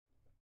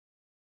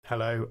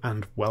Hello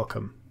and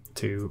welcome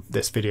to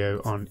this video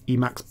on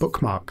Emacs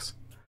bookmarks.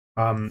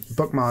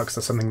 Bookmarks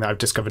are something that I've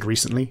discovered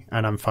recently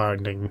and I'm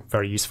finding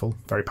very useful,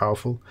 very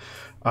powerful.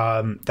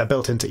 They're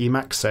built into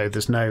Emacs, so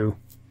there's no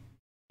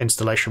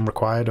installation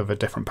required of a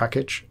different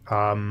package.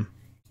 There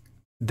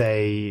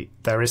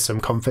is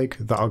some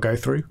config that I'll go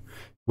through,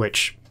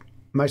 which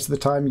most of the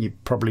time you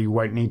probably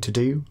won't need to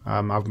do.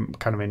 I'm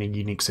kind of in a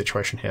unique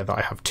situation here that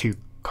I have two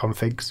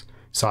configs,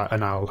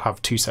 and I'll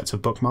have two sets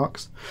of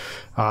bookmarks.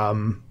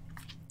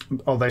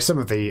 Although some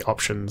of the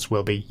options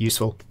will be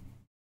useful.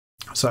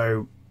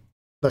 So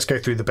let's go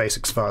through the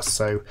basics first.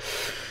 So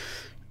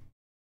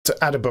to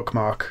add a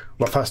bookmark,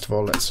 well, first of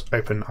all, let's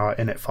open our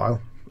init file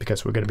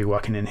because we're going to be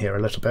working in here a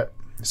little bit.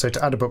 So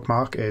to add a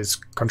bookmark is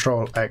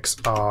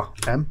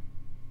Control-X-R-M.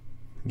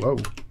 Whoa,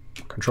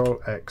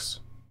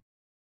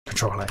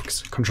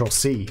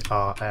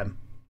 Control-C-R-M.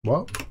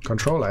 What?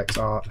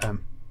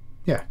 Control-X-R-M.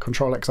 Yeah,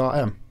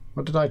 Control-X-R-M.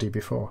 What did I do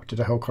before?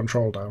 Did I hold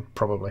Control down?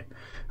 Probably.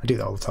 I do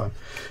that all the time.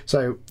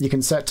 So you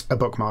can set a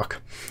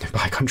bookmark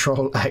by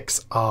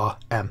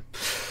Control-X-R-M.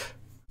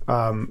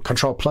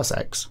 Control plus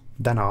X,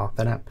 then R,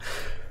 then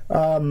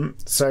M.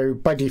 So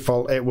by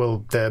default,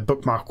 the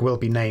bookmark will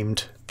be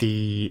named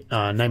the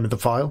name of the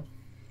file.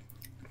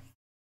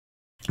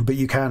 But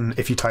you can,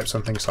 if you type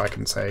something, so I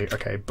can say,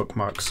 okay,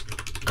 bookmarks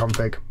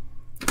config.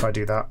 If I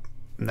do that,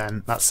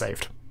 then that's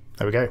saved.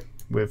 There we go.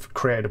 We've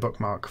created a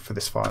bookmark for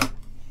this file.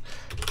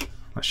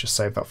 Let's just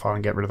save that file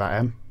and get rid of that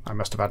M. I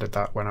must have added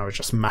that when I was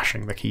just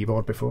mashing the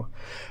keyboard before.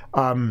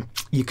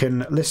 You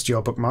can list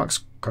your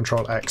bookmarks,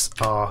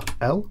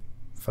 Control-X-R-L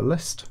for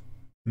list.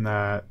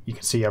 And you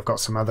can see I've got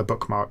some other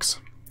bookmarks.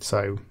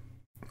 So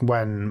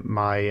when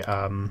I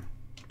opened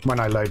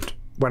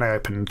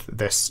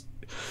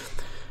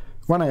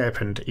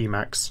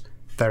Emacs,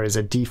 there is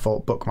a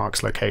default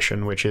bookmarks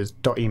location, which is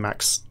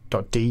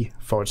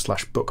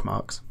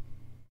 .emacs.d/bookmarks.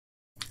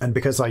 And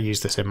because I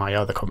use this in my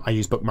other I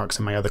use bookmarks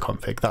in my other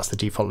config, that's the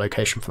default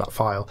location for that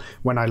file.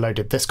 When I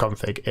loaded this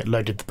config, it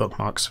loaded the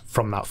bookmarks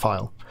from that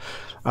file.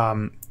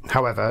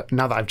 However,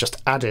 now that I've just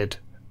added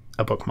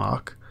a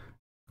bookmark,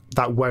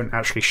 that won't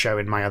actually show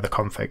in my other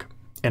config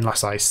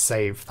unless I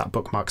save that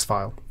bookmarks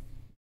file.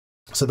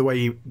 So the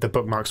way the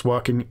bookmarks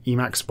work in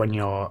Emacs, when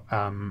you're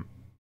on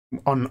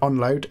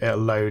load, it'll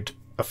load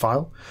a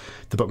file,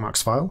 the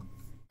bookmarks file.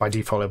 By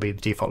default, it'll be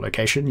the default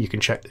location. You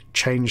can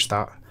change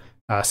that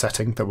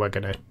setting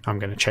that I'm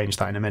gonna change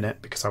that in a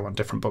minute because I want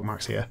different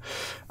bookmarks here.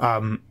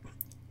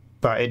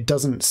 But it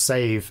doesn't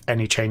save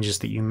any changes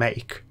that you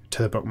make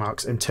to the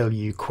bookmarks until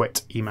you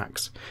quit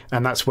Emacs.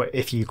 And that's what,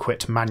 if you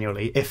quit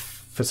manually, if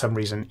for some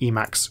reason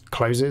Emacs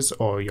closes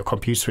or your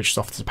computer switches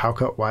off to power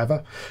cut,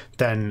 whatever,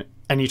 then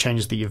any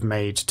changes that you've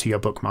made to your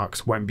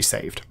bookmarks won't be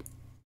saved.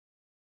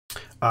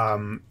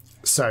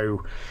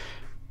 So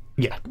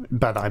yeah,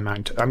 bear that in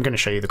mind. I'm going to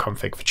show you the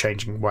config for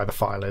changing where the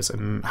file is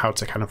and how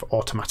to kind of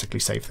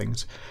automatically save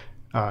things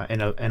in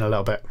a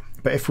little bit.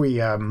 But if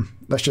we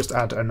let's just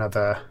add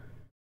another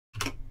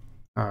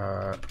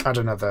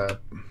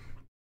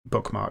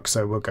bookmark.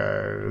 So we'll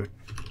go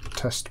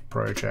test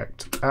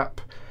project app,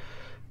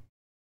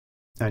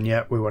 and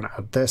yeah, we want to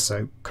add this.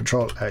 So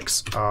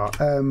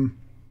Control-X-R-M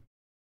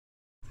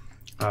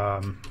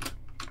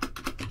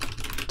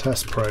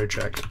test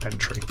project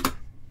entry.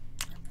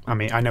 I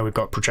mean, I know we've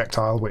got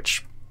projectile,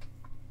 which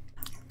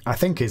I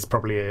think is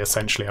probably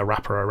essentially a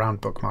wrapper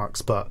around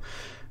bookmarks, but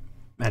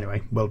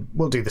anyway,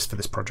 we'll do this for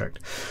this project.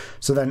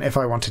 So then if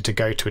I wanted to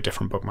go to a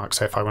different bookmark,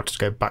 so if I wanted to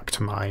go back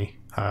to my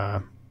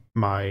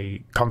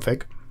my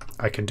config,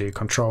 I can do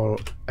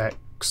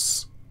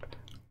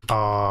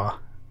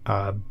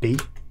Control-X-R-B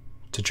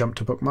to jump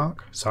to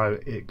bookmark. So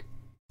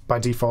by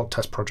default,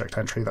 test project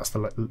entry, that's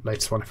the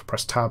latest one. If I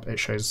press tab, it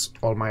shows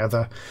all my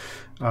other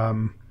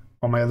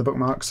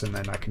bookmarks, and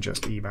then I can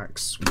just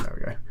Emacs, there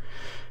we go.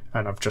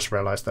 And I've just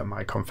realized that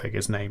my config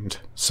is named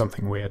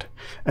something weird.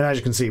 And as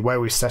you can see, where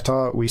we set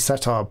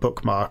our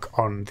bookmark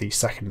on the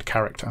second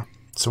character.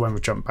 So when we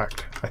jump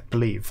back, I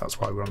believe that's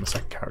why we're on the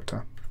second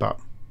character, but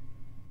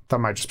that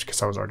might just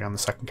because I was already on the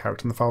second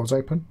character and the file was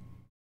open.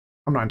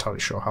 I'm not entirely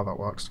sure how that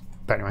works.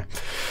 But anyway,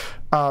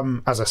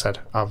 as I said,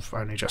 I've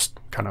only just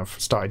kind of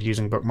started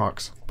using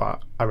bookmarks,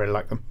 but I really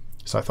like them,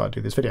 so I thought I'd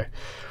do this video.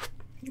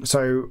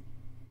 So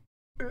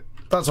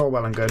that's all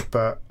well and good,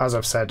 but as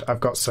I've said, I've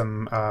got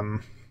some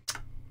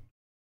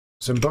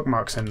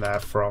bookmarks in there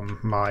from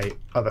my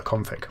other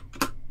config.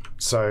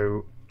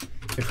 So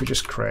if we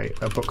just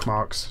create a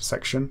bookmarks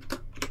section,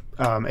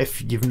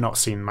 if you've not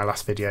seen my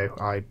last video,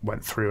 I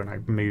went through and I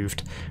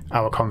moved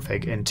our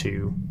config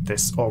into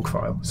this org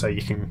file, so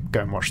you can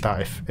go and watch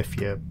that if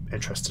you're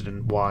interested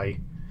in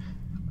why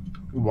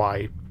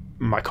my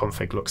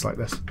config looks like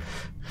this.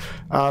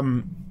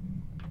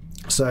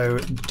 So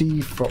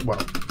default, well,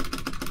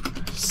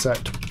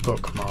 set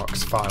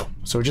bookmarks file.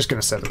 So we're just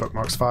going to set the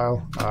bookmarks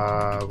file.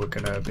 We're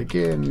going to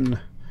begin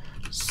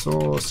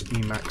source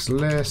Emacs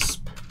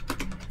Lisp.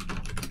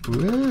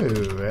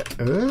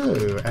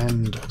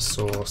 End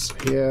source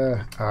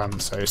here.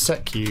 So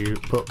seq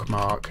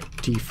bookmark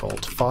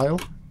default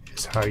file is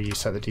is how you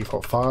set the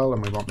default file,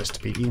 and we want this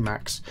to be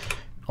Emacs,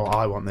 or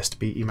I want this to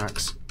be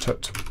Emacs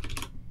tut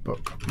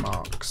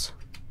bookmarks.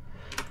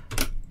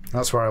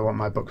 That's where I want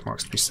my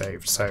bookmarks to be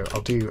saved. So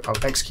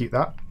I'll execute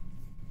that.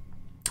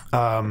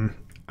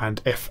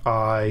 And if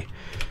I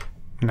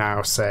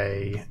now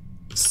say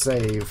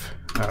save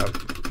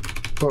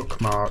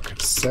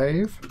bookmark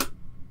save,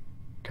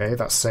 okay,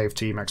 that's saved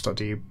to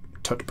emacs.du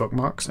tut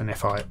bookmarks. And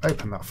if I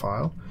open that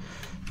file,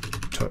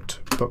 tut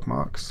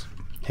bookmarks,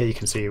 here you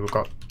can see we've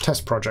got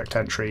test project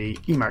entry,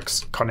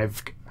 Emacs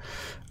config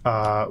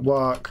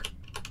work,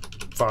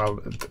 file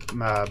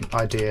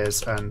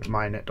ideas, and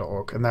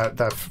myinit.org, and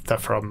they're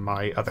from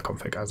my other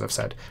config, as I've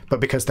said. But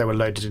because they were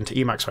loaded into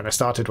Emacs when I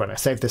started, when I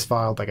saved this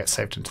file, they get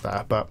saved into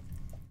there. But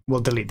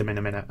we'll delete them in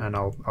a minute, and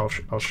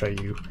I'll show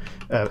you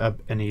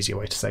an easier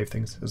way to save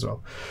things as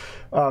well.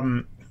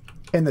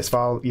 In this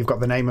file, you've got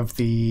the name of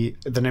the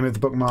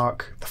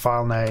bookmark, the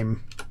file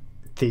name,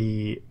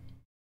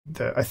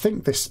 I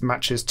think this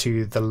matches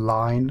to the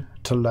line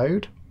to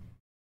load.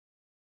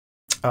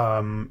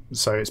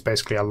 So it's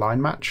basically a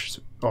line match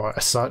or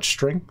a search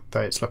string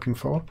that it's looking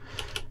for,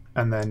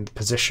 and then the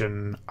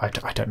position, I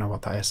don't know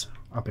what that is,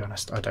 I'll be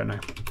honest, I don't know,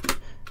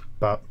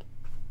 but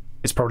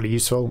it's probably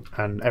useful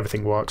and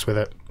everything works with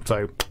it,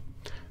 so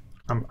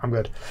I'm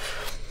good.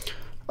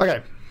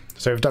 Okay,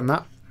 so we've done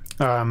that,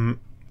 and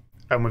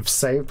we've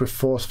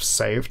force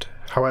saved.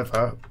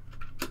 However,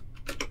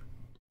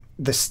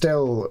 this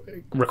still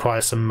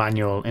requires some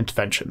manual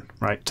intervention,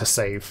 right, to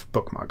save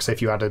bookmarks. So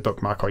if you add a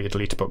bookmark or you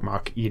delete a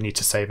bookmark, you need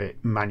to save it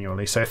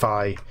manually. So if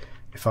I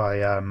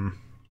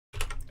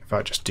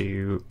just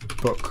do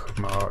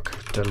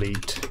bookmark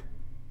delete,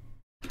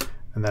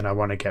 and then I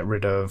want to get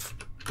rid of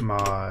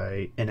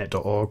my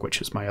init.org,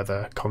 which is my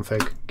other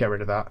config, get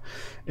rid of that.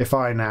 If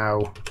I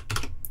now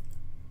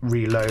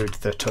reload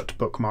the tut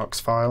bookmarks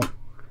file,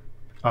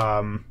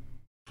 my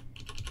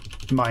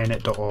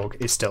init.org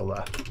is still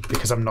there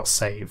because I've not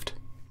saved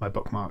my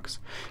bookmarks.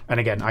 And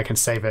again, I can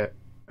save it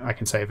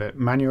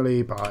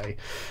manually by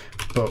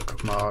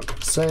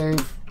bookmark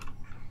save,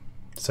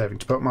 saving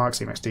to bookmarks,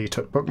 emacs.du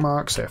tut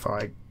bookmarks. So if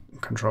I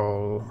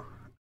control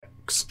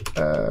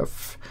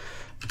XF,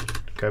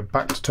 go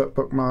back to tut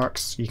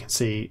bookmarks, you can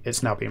see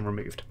it's now being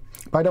removed.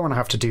 But I don't want to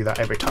have to do that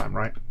every time,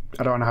 right?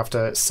 I don't want to have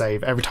to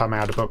save every time I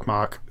add a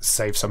bookmark,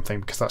 save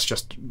something, because that's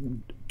just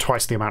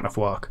twice the amount of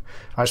work.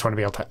 I just want to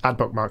be able to add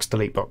bookmarks,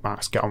 delete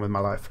bookmarks, get on with my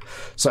life.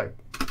 So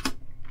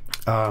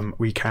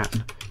we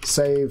can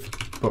save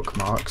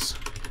bookmarks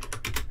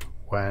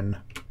when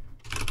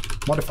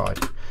modified,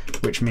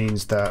 which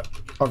means that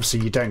obviously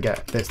you don't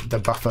get the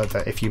buffer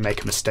that if you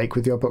make a mistake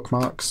with your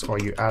bookmarks or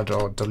you add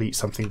or delete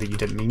something that you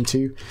didn't mean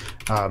to,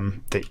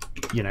 that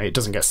it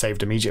doesn't get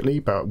saved immediately.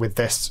 But with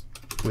this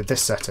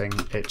setting,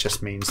 it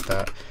just means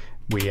that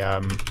we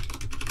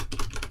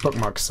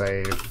bookmark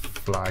save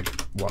flag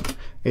 1.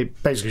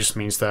 It basically just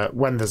means that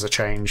when there's a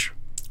change,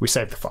 we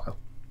save the file,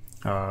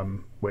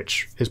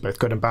 which is both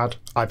good and bad.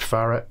 I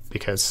prefer it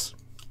because,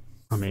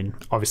 I mean,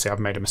 obviously I've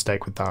made a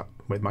mistake with that,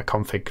 with my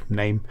config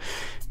name,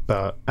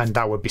 and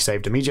that would be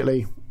saved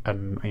immediately,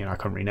 and I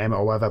couldn't rename it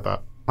or whatever,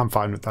 but I'm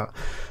fine with that.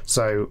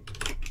 So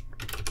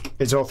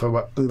it's also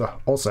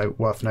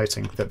worth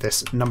noting that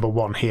this number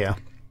 1 here,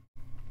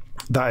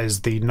 that is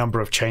the number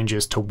of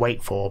changes to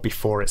wait for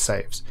before it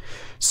saves.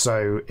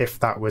 So if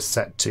that was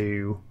set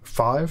to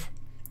 5,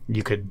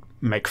 you could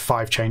make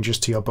 5 changes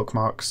to your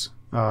bookmarks,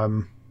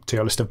 to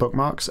your list of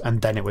bookmarks,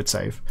 and then it would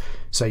save.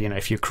 So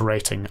if you're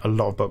creating a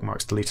lot of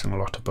bookmarks, deleting a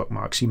lot of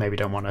bookmarks, you maybe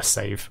don't want to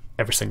save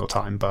every single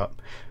time. But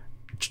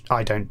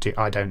I don't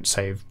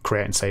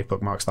create and save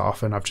bookmarks that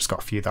often. I've just got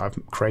a few that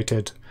I've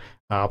created.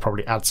 I'll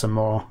probably add some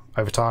more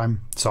over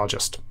time. So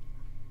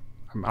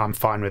I'm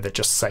fine with it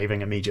just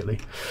saving immediately.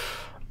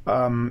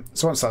 So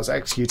once that's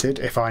executed,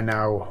 if I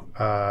now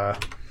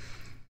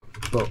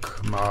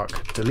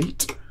bookmark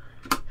delete,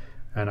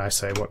 and I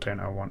say, what don't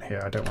I want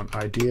here? I don't want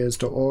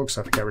ideas.org, so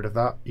if I get rid of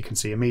that, you can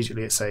see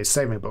immediately it says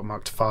saving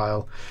bookmark to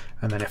file.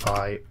 And then if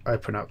I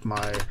open up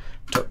my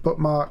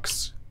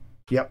bookmarks,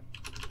 yep,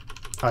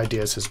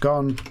 ideas has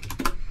gone.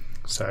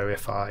 So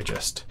if I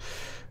just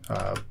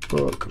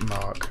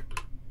bookmark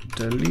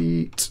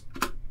delete,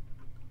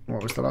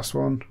 what was the last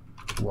one?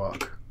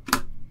 Work.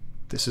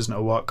 This isn't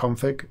a work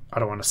config, I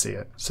don't want to see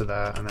it. So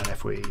there, and then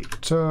if we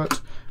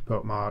tut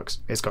bookmarks,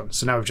 it's gone.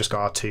 So now we've just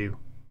got our 2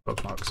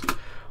 bookmarks.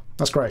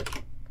 That's great.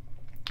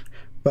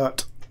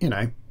 But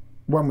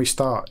when we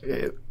start,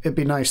 it'd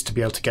be nice to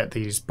be able to get to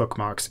these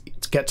bookmarks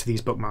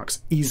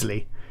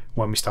easily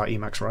when we start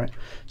Emacs, right?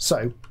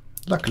 So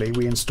luckily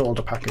we installed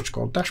a package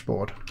called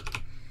Dashboard,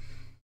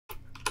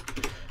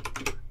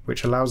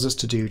 which allows us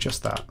to do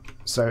just that.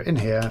 So in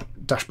here,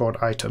 dashboard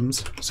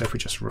items, so if we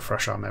just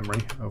refresh our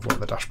memory of what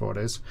the dashboard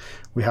is,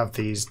 we have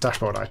these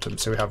dashboard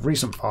items. So we have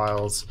recent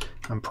files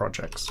and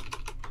projects.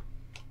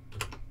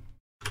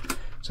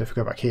 So if we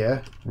go back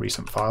here,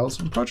 recent files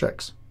and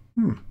projects.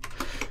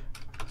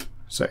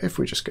 So if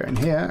we just go in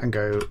here and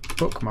go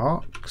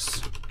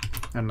bookmarks,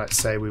 and let's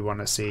say we want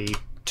to see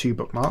 2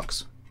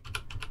 bookmarks,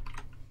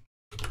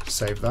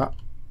 save that,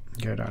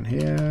 go down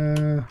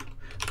here,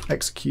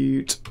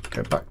 execute,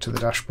 go back to the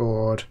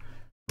dashboard,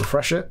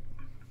 refresh it.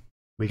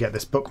 We get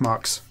this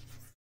bookmarks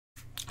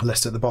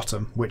list at the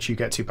bottom, which you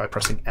get to by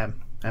pressing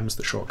M. M's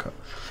the shortcut.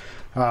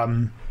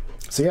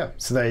 So yeah,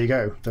 so there you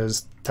go.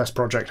 There's test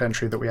project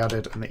entry that we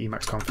added and the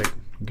Emacs config.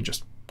 You can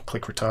just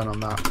click return on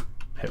that,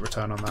 hit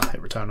return on that,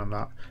 hit return on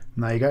that,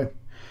 and there you go.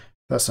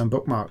 That's some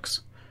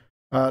bookmarks.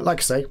 Like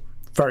I say,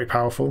 very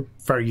powerful,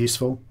 very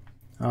useful.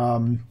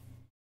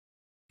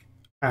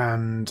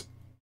 And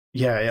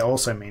yeah, it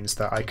also means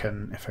that I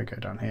can, if I go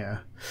down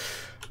here,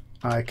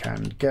 I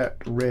can get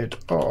rid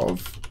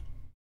of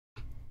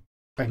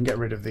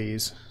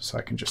these. So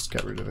I can just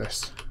get rid of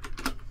this.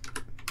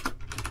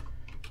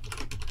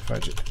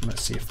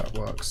 Let's see if that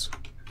works.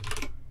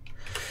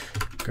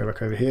 Go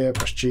back over here,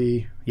 press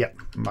G. Yep,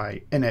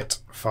 my init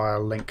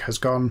file link has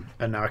gone,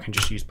 and now I can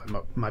just use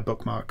my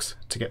bookmarks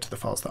to get to the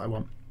files that I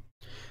want.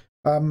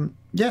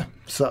 Yeah,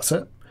 so that's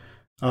it.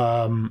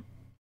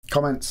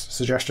 Comments,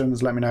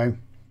 suggestions, let me know.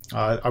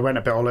 I went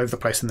a bit all over the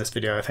place in this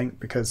video, I think,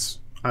 because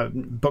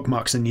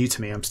bookmarks are new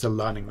to me. I'm still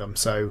learning them,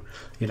 so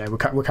you know we're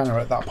kind of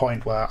at that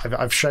point where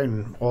I've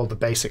shown all the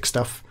basic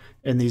stuff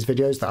in these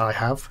videos that I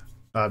have.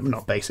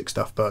 Not basic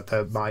stuff, but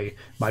my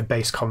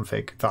base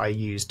config that I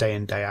use day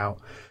in, day out,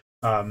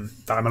 that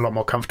I'm a lot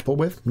more comfortable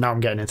with. Now I'm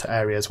getting into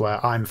areas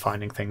where I'm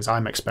finding things,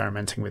 I'm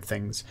experimenting with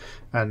things,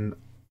 and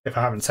if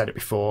I haven't said it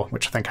before,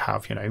 which I think I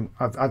have, you know,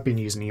 I've been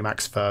using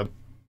Emacs for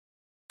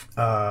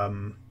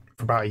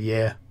about a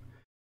year,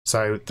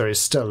 so there is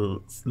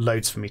still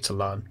loads for me to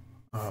learn,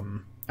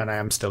 and I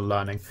am still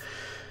learning.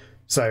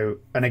 So,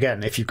 and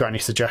again, if you've got any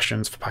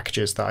suggestions for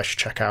packages that I should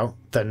check out,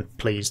 then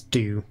please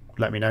do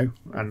let me know,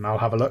 and I'll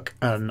have a look,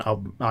 and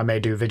I may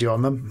do a video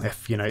on them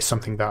if you know it's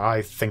something that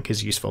I think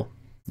is useful,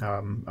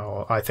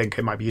 or I think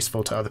it might be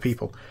useful to other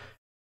people.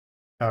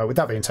 With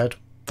that being said,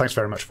 thanks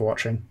very much for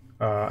watching.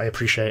 I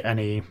appreciate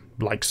any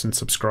likes and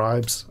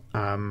subscribes.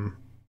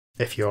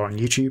 If you're on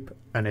YouTube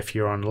and if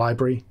you're on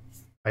Library,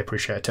 I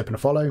appreciate a tip and a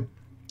follow.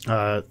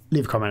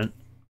 Leave a comment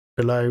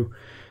below,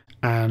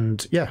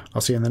 and yeah,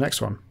 I'll see you in the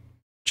next one.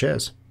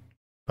 Cheers.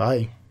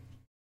 Bye.